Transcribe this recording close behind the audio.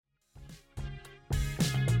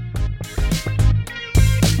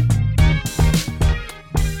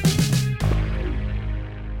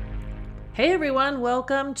Hey everyone,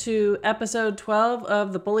 welcome to episode 12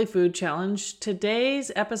 of the Bully Food Challenge.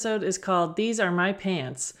 Today's episode is called These Are My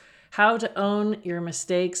Pants, How to Own Your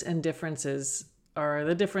Mistakes and Differences, or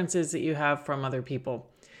the differences that you have from other people.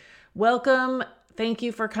 Welcome. Thank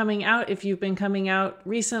you for coming out. If you've been coming out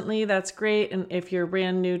recently, that's great. And if you're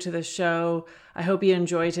brand new to the show, I hope you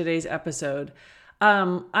enjoy today's episode.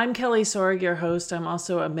 I'm Kelly Sorg, your host. I'm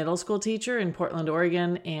also a middle school teacher in Portland,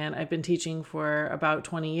 Oregon, and I've been teaching for about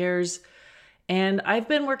 20 years. And I've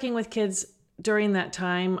been working with kids during that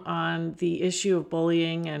time on the issue of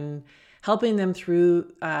bullying and helping them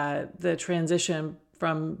through the transition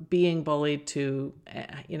from being bullied to,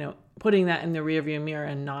 putting that in the rearview mirror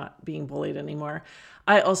and not being bullied anymore.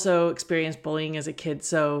 I also experienced bullying as a kid,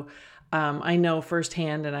 so I know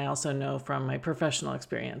firsthand, and I also know from my professional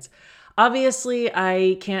experience. Obviously,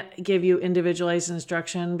 I can't give you individualized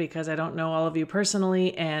instruction because I don't know all of you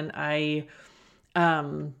personally, and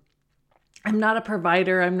I'm not a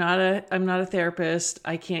provider. I'm not a therapist.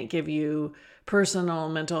 I can't give you personal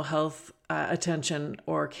mental health attention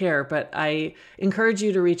or care, but I encourage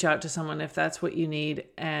you to reach out to someone if that's what you need.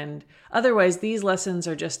 And otherwise, these lessons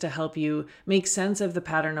are just to help you make sense of the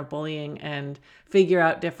pattern of bullying and figure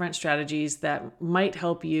out different strategies that might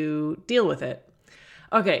help you deal with it.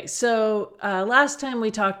 Okay, so last time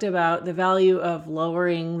we talked about the value of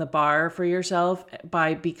lowering the bar for yourself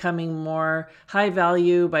by becoming more high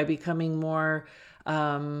value, by becoming more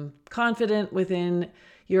confident within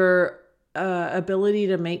your ability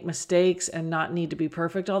to make mistakes and not need to be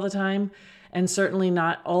perfect all the time, and certainly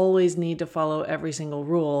not always need to follow every single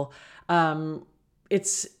rule.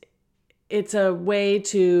 It's a way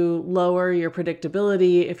to lower your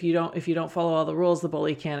predictability. If you don't follow all the rules, the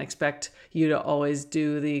bully can't expect you to always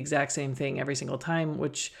do the exact same thing every single time,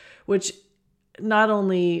 which not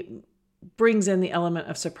only brings in the element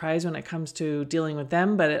of surprise when it comes to dealing with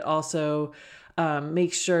them, but it also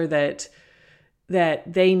makes sure that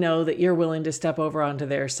they know that you're willing to step over onto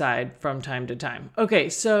their side from time to time. Okay,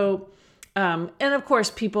 so and of course,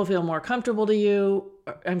 people feel more comfortable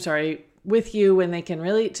with you when they can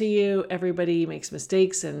relate to you. Everybody makes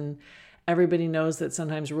mistakes and everybody knows that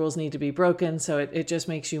sometimes rules need to be broken. So it just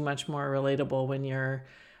makes you much more relatable when you're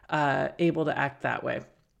able to act that way.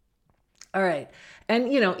 All right. And,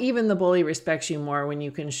 even the bully respects you more when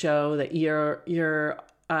you can show that you're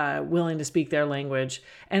willing to speak their language.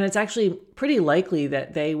 And it's actually pretty likely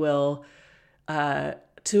that they will,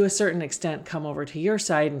 to a certain extent, come over to your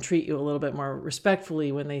side and treat you a little bit more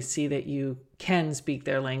respectfully when they see that you can speak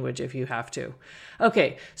their language if you have to.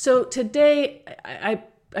 Okay, so today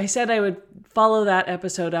I said I would follow that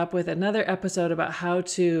episode up with another episode about how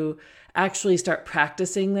to actually start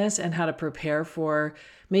practicing this and how to prepare for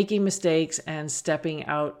making mistakes and stepping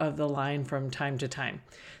out of the line from time to time.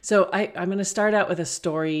 So I'm going to start out with a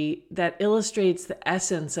story that illustrates the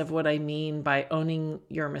essence of what I mean by owning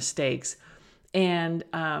your mistakes. And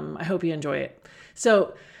I hope you enjoy it.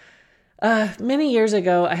 So many years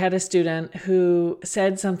ago, I had a student who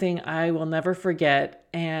said something I will never forget,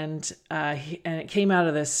 and it came out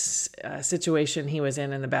of this situation he was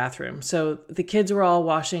in the bathroom. So the kids were all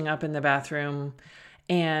washing up in the bathroom,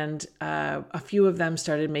 and a few of them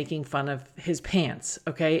started making fun of his pants,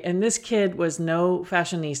 okay? And this kid was no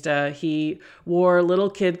fashionista. He wore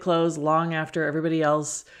little kid clothes long after everybody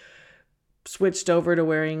else switched over to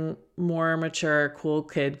wearing more mature, cool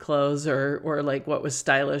kid clothes or like what was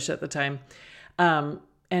stylish at the time. And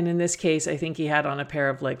in this case, I think he had on a pair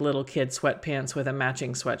of like little kid sweatpants with a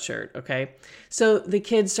matching sweatshirt. Okay. So the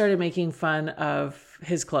kids started making fun of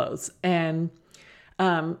his clothes, and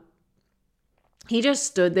he just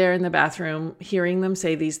stood there in the bathroom hearing them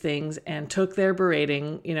say these things and took their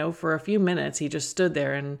berating, for a few minutes. He just stood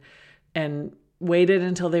there and waited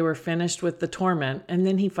until they were finished with the torment. And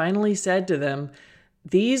then he finally said to them,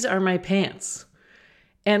 "These are my pants."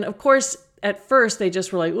 And of course, at first they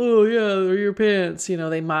just were like, "Oh yeah, they're your pants."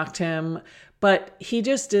 They mocked him, but he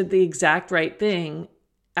just did the exact right thing.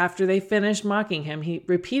 After they finished mocking him, he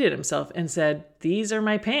repeated himself and said, "These are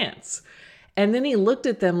my pants." And then he looked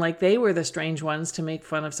at them like they were the strange ones to make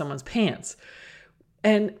fun of someone's pants.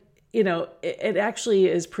 And it actually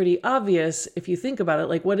is pretty obvious if you think about it.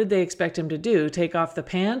 Like, what did they expect him to do? Take off the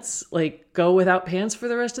pants? Like, go without pants for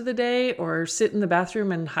the rest of the day? Or sit in the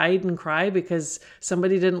bathroom and hide and cry because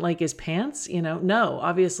somebody didn't like his pants? No,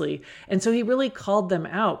 obviously. And so he really called them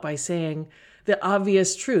out by saying the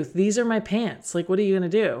obvious truth. These are my pants. Like, what are you going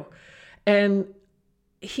to do? And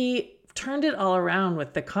he turned it all around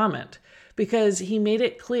with the comment, because he made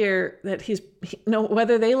it clear that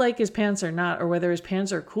whether they like his pants or not, or whether his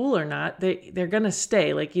pants are cool or not, they're going to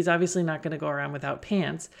stay. Like, he's obviously not going to go around without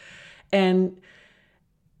pants. And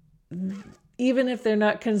even if they're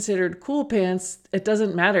not considered cool pants, it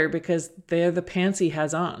doesn't matter because they're the pants he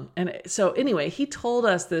has on. And so anyway, he told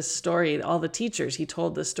us this story, all the teachers he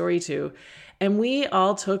told the story to, and we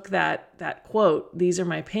all took that quote, "These are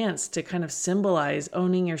my pants," to kind of symbolize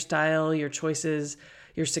owning your style, your choices,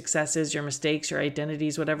 your successes, your mistakes, your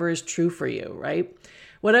identities, whatever is true for you, right?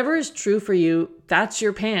 Whatever is true for you, that's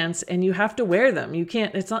your pants, and you have to wear them.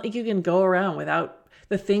 It's not like you can go around without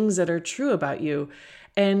the things that are true about you.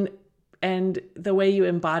 And the way you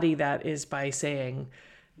embody that is by saying,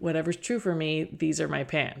 whatever's true for me, these are my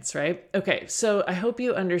pants, right? Okay, so I hope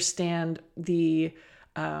you understand the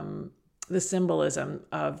symbolism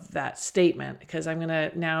of that statement, because I'm going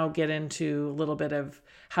to now get into a little bit of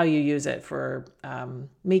how you use it for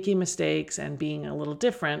making mistakes and being a little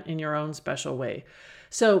different in your own special way.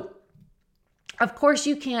 So, of course,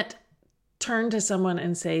 you can't turn to someone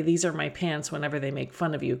and say, "These are my pants," whenever they make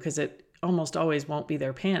fun of you, because it almost always won't be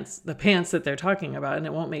their pants, the pants that they're talking about, and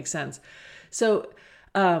it won't make sense. So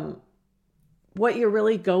what you're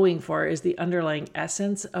really going for is the underlying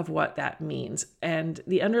essence of what that means. And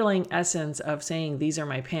the underlying essence of saying, "These are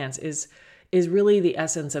my pants," is really the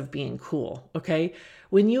essence of being cool, okay?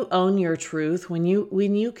 When you own your truth, when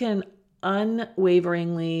you can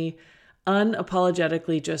unwaveringly,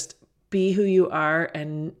 unapologetically just be who you are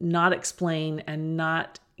and not explain and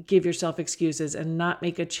not give yourself excuses and not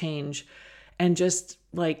make a change and just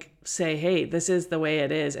like say, "Hey, this is the way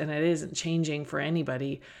it is and it isn't changing for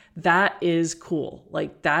anybody," that is cool.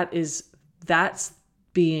 Like that's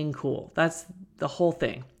being cool. That's the whole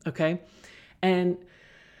thing. Okay. And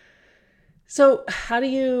so how do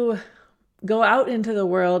you go out into the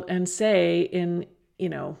world and say in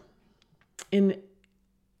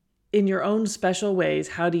your own special ways,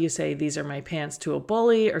 how do you say, "These are my pants," to a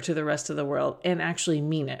bully or to the rest of the world and actually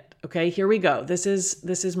mean it? Okay, here we go. This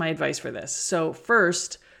is my advice for this. So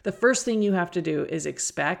the first thing you have to do is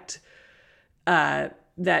expect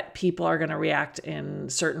that people are going to react in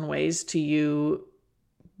certain ways to you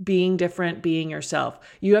being different, being yourself.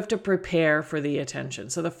 You have to prepare for the attention.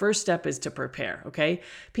 So the first step is to prepare, okay?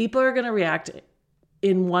 People are going to react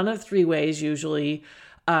in one of three ways usually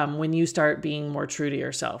when you start being more true to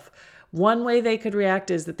yourself. One way they could react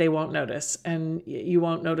is that they won't notice, and you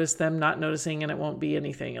won't notice them not noticing, and it won't be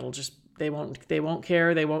anything. It'll just, they won't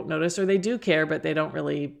care, they won't notice, or they do care, but they don't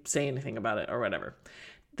really say anything about it or whatever.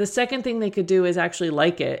 The second thing they could do is actually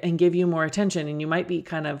like it and give you more attention, and you might be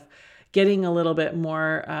kind of getting a little bit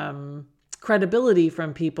more credibility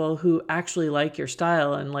from people who actually like your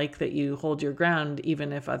style and like that you hold your ground,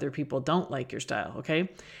 even if other people don't like your style, okay?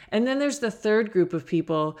 And then there's the third group of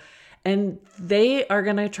people, and they are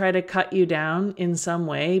going to try to cut you down in some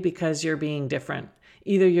way because you're being different.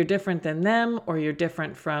 Either you're different than them or you're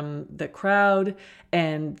different from the crowd,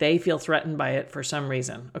 and they feel threatened by it for some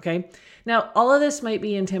reason, okay? Now, all of this might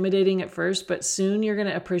be intimidating at first, but soon you're going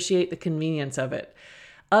to appreciate the convenience of it.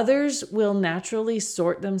 Others will naturally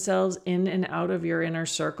sort themselves in and out of your inner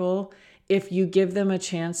circle if you give them a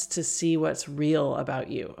chance to see what's real about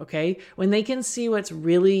you, okay? When they can see what's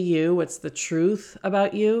really you, what's the truth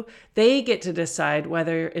about you, they get to decide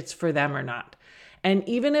whether it's for them or not. And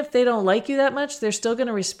even if they don't like you that much, they're still going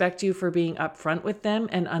to respect you for being upfront with them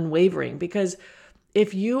and unwavering. Because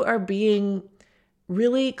if you are being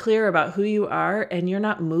really clear about who you are and you're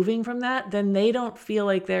not moving from that, then they don't feel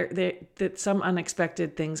like that some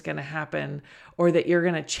unexpected thing's going to happen or that you're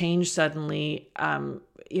going to change suddenly.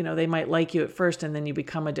 They might like you at first and then you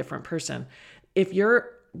become a different person. If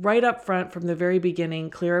you're right up front from the very beginning,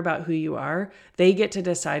 clear about who you are, they get to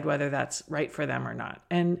decide whether that's right for them or not.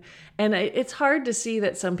 And it's hard to see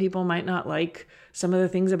that some people might not like some of the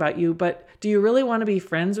things about you, but do you really want to be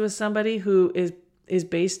friends with somebody who is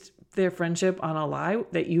based their friendship on a lie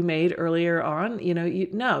that you made earlier on? You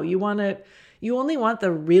only want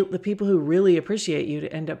the people who really appreciate you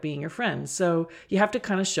to end up being your friends. So you have to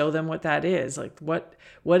kind of show them what that is, like what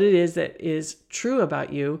it is that is true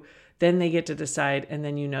about you. Then they get to decide, and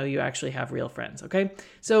then you actually have real friends, okay?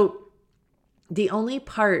 So the only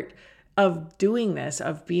part of doing this,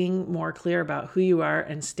 of being more clear about who you are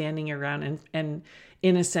and standing around and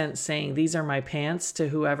in a sense saying, "These are my pants," to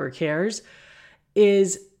whoever cares,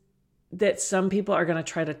 is that some people are going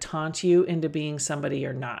to try to taunt you into being somebody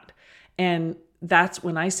you're not. And that's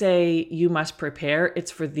when I say you must prepare, it's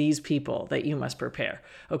for these people that you must prepare.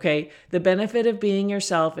 Okay. The benefit of being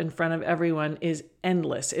yourself in front of everyone is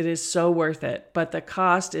endless. It is so worth it. But the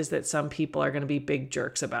cost is that some people are going to be big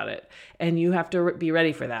jerks about it. And you have to be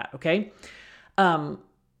ready for that. Okay.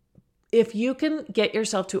 If you can get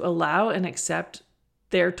yourself to allow and accept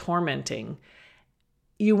their tormenting,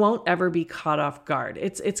 you won't ever be caught off guard.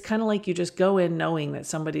 It's kind of like you just go in knowing that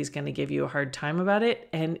somebody's going to give you a hard time about it.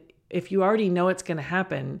 And if you already know it's going to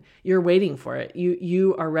happen, you're waiting for it.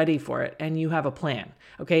 You are ready for it and you have a plan.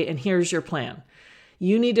 Okay. And here's your plan.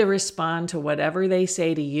 You need to respond to whatever they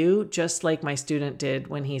say to you, just like my student did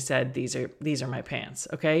when he said, these are my pants.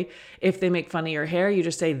 Okay. If they make fun of your hair, you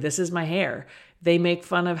just say, this is my hair. They make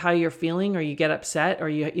fun of how you're feeling, or you get upset, or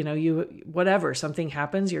you whatever, something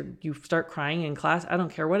happens, you start crying in class. I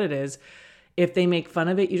don't care what it is. If they make fun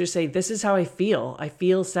of it, you just say, this is how I feel. I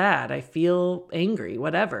feel sad. I feel angry,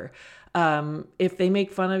 whatever. If they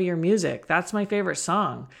make fun of your music, that's my favorite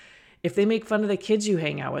song. If they make fun of the kids you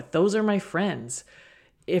hang out with, those are my friends.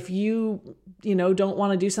 If you don't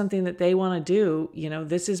want to do something that they want to do,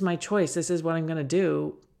 this is my choice. This is what I'm going to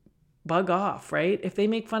do. Bug off, right? If they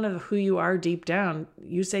make fun of who you are deep down,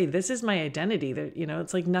 you say, this is my identity. That,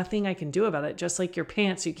 it's like nothing I can do about it. Just like your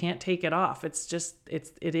pants, you can't take it off. It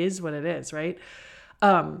is what it is, right?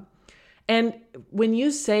 And when you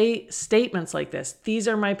say statements like this, these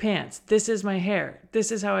are my pants, this is my hair,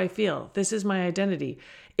 this is how I feel, this is my identity,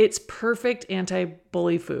 it's perfect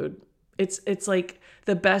anti-bully food. It's like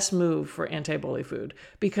the best move for anti-bully food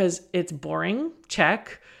because it's boring,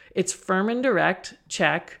 check. It's firm and direct,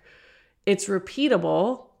 check. It's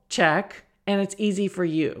repeatable, check. And it's easy for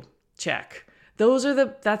you, check.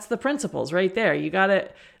 That's the principles right there. You got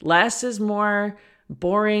it. Less is more,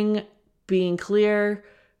 boring, being clear,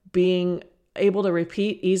 being able to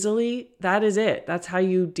repeat easily. That is it. That's how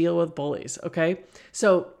you deal with bullies. Okay.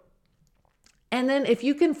 So, and then if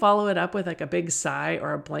you can follow it up with like a big sigh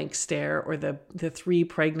or a blank stare or the 3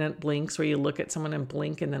 pregnant blinks where you look at someone and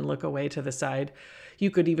blink and then look away to the side, you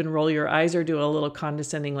could even roll your eyes or do a little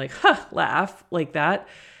condescending, like, laugh like that.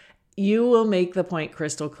 You will make the point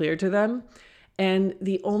crystal clear to them. And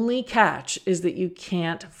the only catch is that you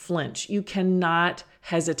can't flinch. You cannot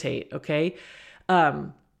hesitate. Okay.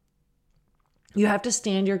 You have to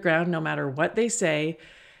stand your ground no matter what they say.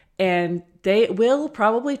 And they will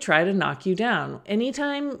probably try to knock you down.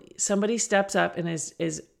 Anytime somebody steps up and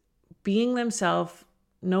is being themselves,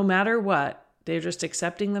 no matter what, they're just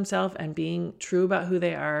accepting themselves and being true about who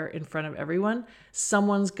they are in front of everyone,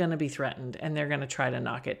 someone's going to be threatened and they're going to try to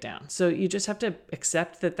knock it down. So you just have to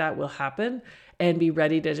accept that will happen and be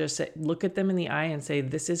ready to just look at them in the eye and say,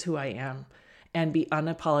 this is who I am, and be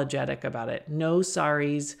unapologetic about it. No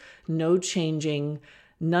sorries, no changing,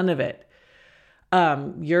 none of it.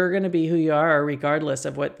 You're going to be who you are regardless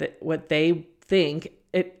of what they think.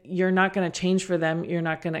 You're not going to change for them. You're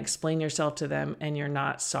not going to explain yourself to them, and you're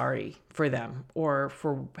not sorry for them or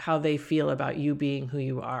for how they feel about you being who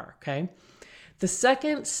you are. Okay. The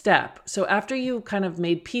second step. So after you kind of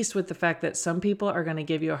made peace with the fact that some people are going to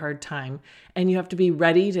give you a hard time and you have to be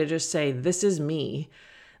ready to just say, this is me.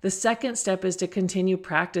 The second step is to continue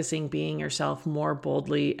practicing being yourself more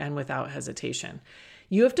boldly and without hesitation.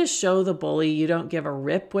 You have to show the bully you don't give a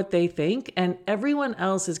rip what they think, and everyone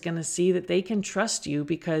else is going to see that they can trust you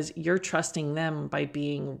because you're trusting them by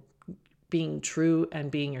being true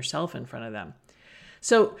and being yourself in front of them.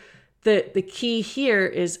 So the key here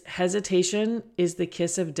is hesitation is the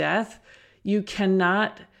kiss of death. You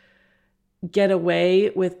cannot get away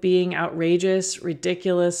with being outrageous,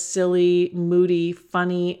 ridiculous, silly, moody,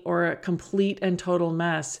 funny, or a complete and total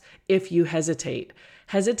mess if you hesitate.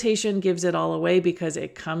 Hesitation gives it all away because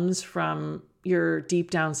it comes from your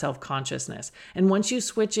deep down self-consciousness. And once you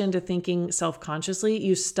switch into thinking self-consciously,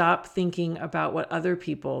 you stop thinking about what other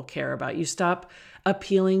people care about. You stop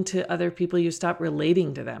appealing to other people. You stop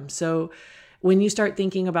relating to them. So when you start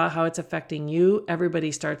thinking about how it's affecting you,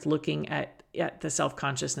 everybody starts looking at the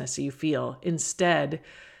self-consciousness you feel instead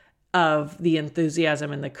of the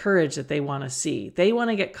enthusiasm and the courage that they want to see. They want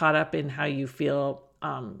to get caught up in how you feel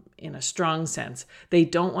in a strong sense. They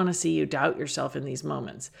don't want to see you doubt yourself in these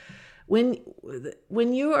moments. When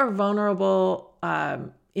you are vulnerable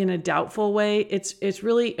in a doubtful way, it's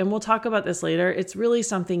really, and we'll talk about this later, it's really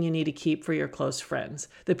something you need to keep for your close friends,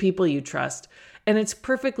 the people you trust. And it's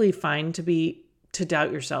perfectly fine to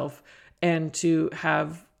doubt yourself and to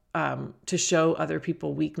have to show other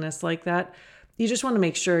people weakness like that. You just want to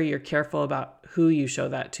make sure you're careful about who you show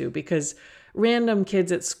that to, because random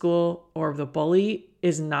kids at school or the bully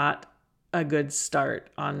is not a good start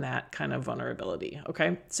on that kind of vulnerability.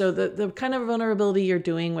 Okay. So the kind of vulnerability you're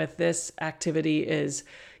doing with this activity is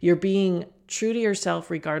you're being true to yourself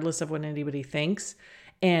regardless of what anybody thinks.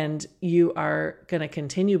 And you are going to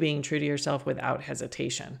continue being true to yourself without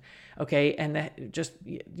hesitation. Okay. And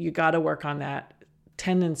you got to work on that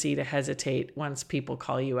tendency to hesitate once people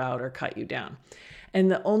call you out or cut you down. And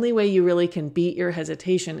the only way you really can beat your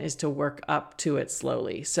hesitation is to work up to it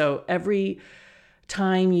slowly. So every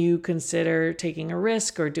time you consider taking a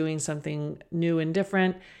risk or doing something new and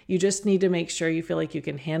different, you just need to make sure you feel like you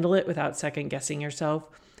can handle it without second guessing yourself,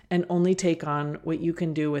 and only take on what you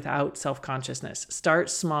can do without self-consciousness. Start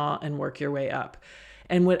small and work your way up.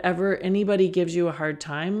 And whatever anybody gives you a hard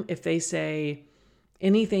time, if they say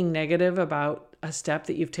anything negative about a step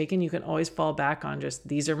that you've taken, you can always fall back on just,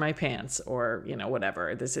 these are my pants, or,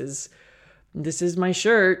 whatever. This is my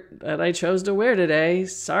shirt that I chose to wear today.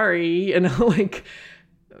 Sorry, like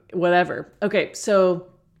whatever. Okay. So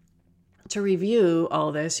to review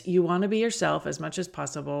all this, you want to be yourself as much as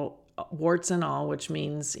possible, warts and all, which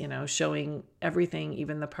means, showing everything,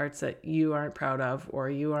 even the parts that you aren't proud of, or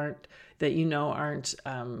aren't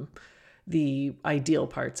the ideal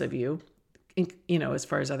parts of you, as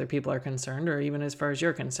far as other people are concerned, or even as far as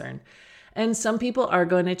you're concerned. And some people are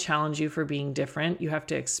going to challenge you for being different. You have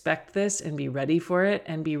to expect this and be ready for it,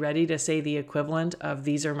 and be ready to say the equivalent of,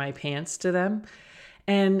 these are my pants, to them.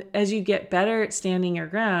 And as you get better at standing your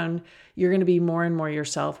ground, you're going to be more and more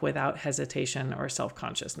yourself without hesitation or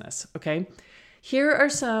self-consciousness. Okay. Here are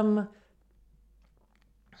some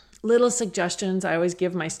little suggestions I always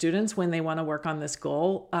give my students when they want to work on this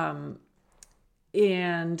goal.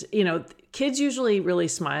 Kids usually really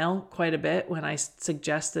smile quite a bit when I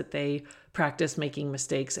suggest that they practice making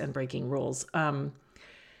mistakes and breaking rules. Of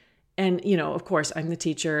course, I'm the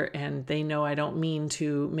teacher, and they know I don't mean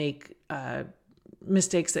to make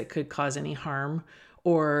mistakes that could cause any harm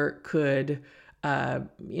or could,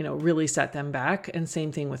 really set them back. And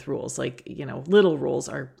same thing with rules. Like, little rules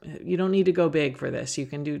you don't need to go big for this. You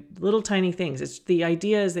can do little tiny things. The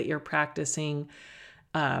idea is that you're practicing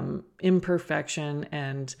imperfection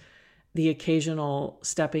and the occasional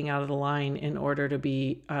stepping out of the line in order to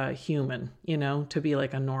be human, to be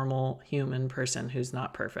like a normal human person who's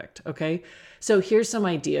not perfect. Okay. So here's some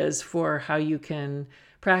ideas for how you can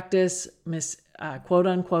practice quote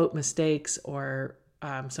unquote mistakes, or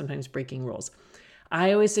sometimes breaking rules.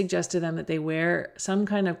 I always suggest to them that they wear some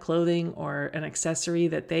kind of clothing or an accessory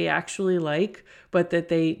that they actually like, but that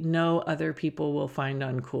they know other people will find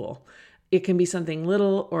uncool. It can be something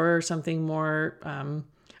little or something more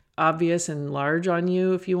obvious and large on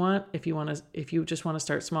you if you want. If you just want to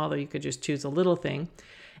start small, though, you could just choose a little thing.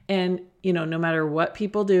 And, no matter what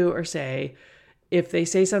people do or say, if they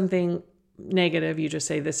say something negative, you just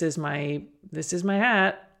say, this is my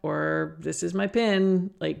hat, or this is my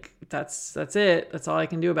pin. Like, that's it. That's all I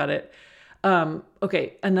can do about it.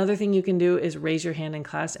 Okay. Another thing you can do is raise your hand in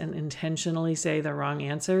class and intentionally say the wrong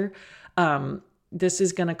answer. This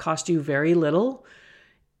is going to cost you very little.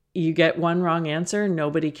 You get one wrong answer,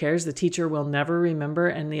 nobody cares. The teacher will never remember,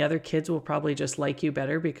 and the other kids will probably just like you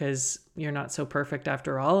better because you're not so perfect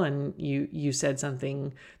after all. And you said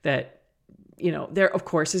something that, there of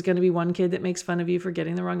course is going to be one kid that makes fun of you for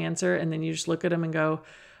getting the wrong answer. And then you just look at them and go,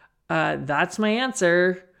 that's my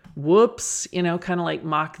answer. Whoops, kind of like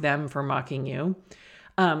mock them for mocking you.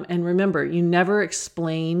 And remember, you never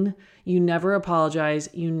explain, you never apologize,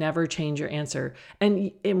 you never change your answer.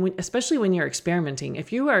 And especially when you're experimenting,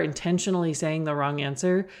 if you are intentionally saying the wrong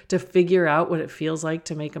answer to figure out what it feels like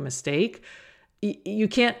to make a mistake, you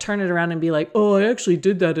can't turn it around and be like, oh, I actually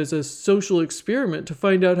did that as a social experiment to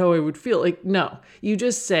find out how I would feel. Like, no, you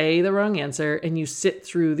just say the wrong answer and you sit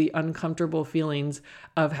through the uncomfortable feelings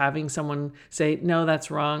of having someone say, no, that's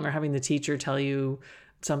wrong, or having the teacher tell you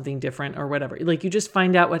something different or whatever. Like, you just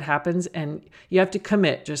find out what happens and you have to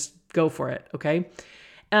commit. Just go for it. Okay.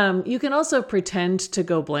 You can also pretend to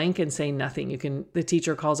go blank and say nothing. The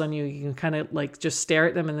teacher calls on you. You can kind of like just stare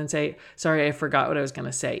at them and then say, sorry, I forgot what I was going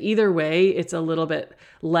to say. Either way, it's a little bit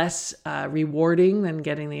less rewarding than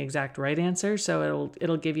getting the exact right answer. So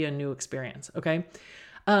it'll give you a new experience. Okay.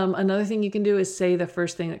 Another thing you can do is say the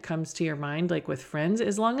first thing that comes to your mind, like with friends,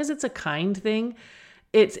 as long as it's a kind thing.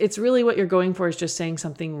 It's really what you're going for is just saying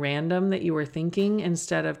something random that you were thinking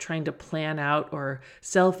instead of trying to plan out or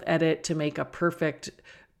self-edit to make a perfect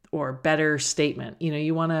or better statement.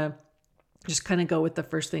 You want to just kind of go with the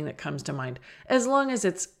first thing that comes to mind, as long as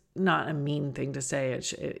it's not a mean thing to say.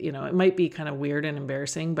 It might be kind of weird and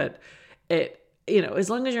embarrassing, but as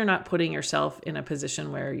long as you're not putting yourself in a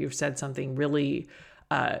position where you've said something really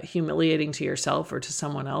humiliating to yourself or to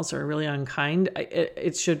someone else or really unkind,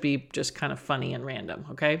 it should be just kind of funny and random.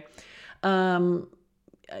 Okay.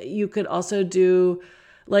 You could also do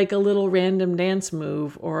like a little random dance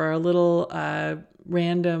move or a little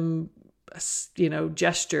random,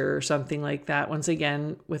 gesture or something like that. Once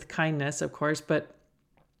again, with kindness, of course, but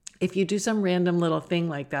if you do some random little thing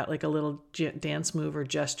like that, like a little dance move or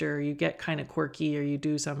gesture, or you get kind of quirky or you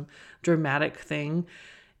do some dramatic thing,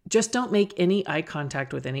 just don't make any eye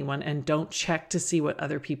contact with anyone and don't check to see what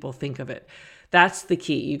other people think of it. That's the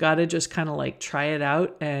key. You got to just kind of like try it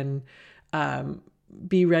out and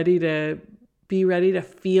be ready to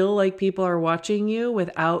feel like people are watching you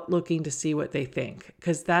without looking to see what they think.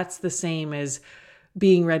 Because that's the same as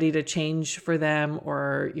being ready to change for them,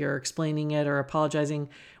 or you're explaining it or apologizing.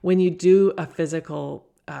 When you do a physical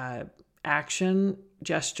action,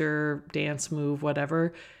 gesture, dance, move,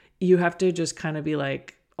 whatever, you have to just kind of be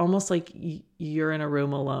like, almost like you're in a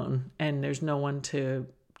room alone and there's no one to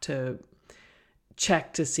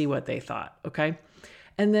check to see what they thought. Okay.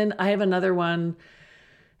 And then I have another one,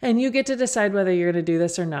 and you get to decide whether you're going to do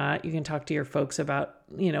this or not. You can talk to your folks about,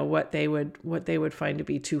 what they would find to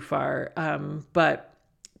be too far. But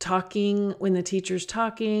talking when the teacher's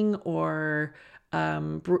talking, or,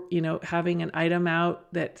 having an item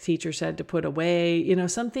out that teacher said to put away,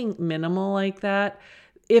 something minimal like that.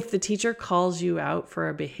 If the teacher calls you out for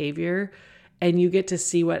a behavior and you get to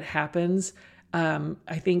see what happens,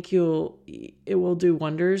 I think it will do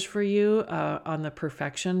wonders for you on the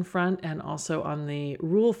perfection front and also on the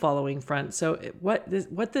rule following front. So what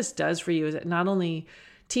this does for you is it not only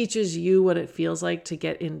teaches you what it feels like to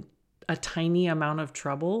get in a tiny amount of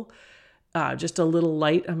trouble, just a little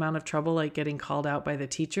light amount of trouble, like getting called out by the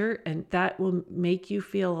teacher, and that will make you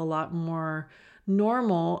feel a lot more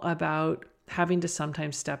normal about having to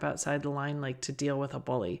sometimes step outside the line, like to deal with a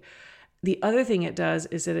bully. The other thing it does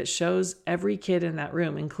is that it shows every kid in that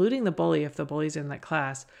room, including the bully, if the bully's in that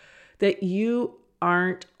class, that you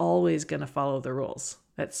aren't always going to follow the rules.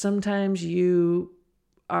 That sometimes you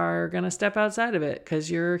are going to step outside of it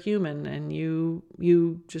because you're human, and you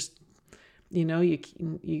just,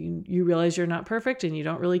 you realize you're not perfect and you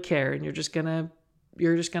don't really care, and you're just going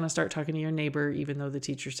to start talking to your neighbor, even though the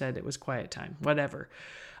teacher said it was quiet time, whatever.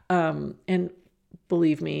 And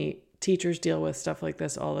believe me, teachers deal with stuff like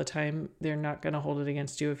this all the time. They're not going to hold it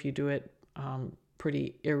against you if you do it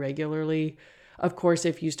pretty irregularly. Of course,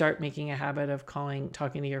 if you start making a habit of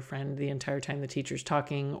talking to your friend the entire time the teacher's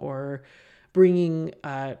talking, or bringing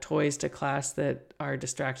toys to class that are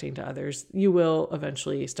distracting to others, you will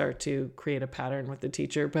eventually start to create a pattern with the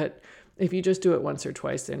teacher. But if you just do it once or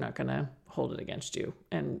twice, they're not going to hold it against you,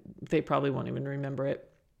 and they probably won't even remember it.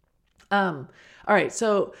 All right.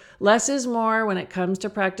 So less is more when it comes to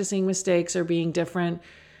practicing mistakes or being different.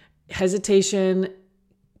 Hesitation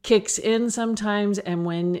kicks in sometimes. And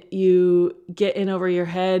when you get in over your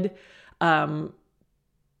head,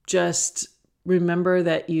 just remember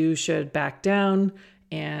that you should back down,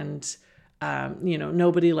 and,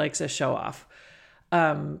 nobody likes a show off.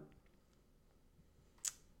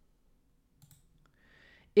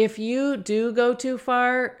 If you do go too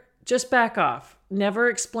far, just back off. Never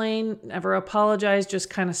explain, never apologize, just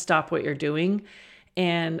kind of stop what you're doing.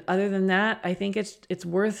 And other than that, I think it's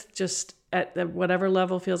worth just at whatever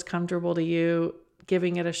level feels comfortable to you,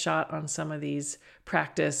 giving it a shot on some of these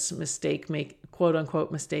practice quote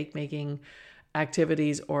unquote mistake making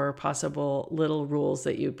activities or possible little rules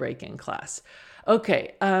that you break in class.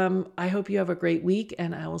 Okay. I hope you have a great week,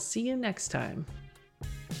 and I will see you next time.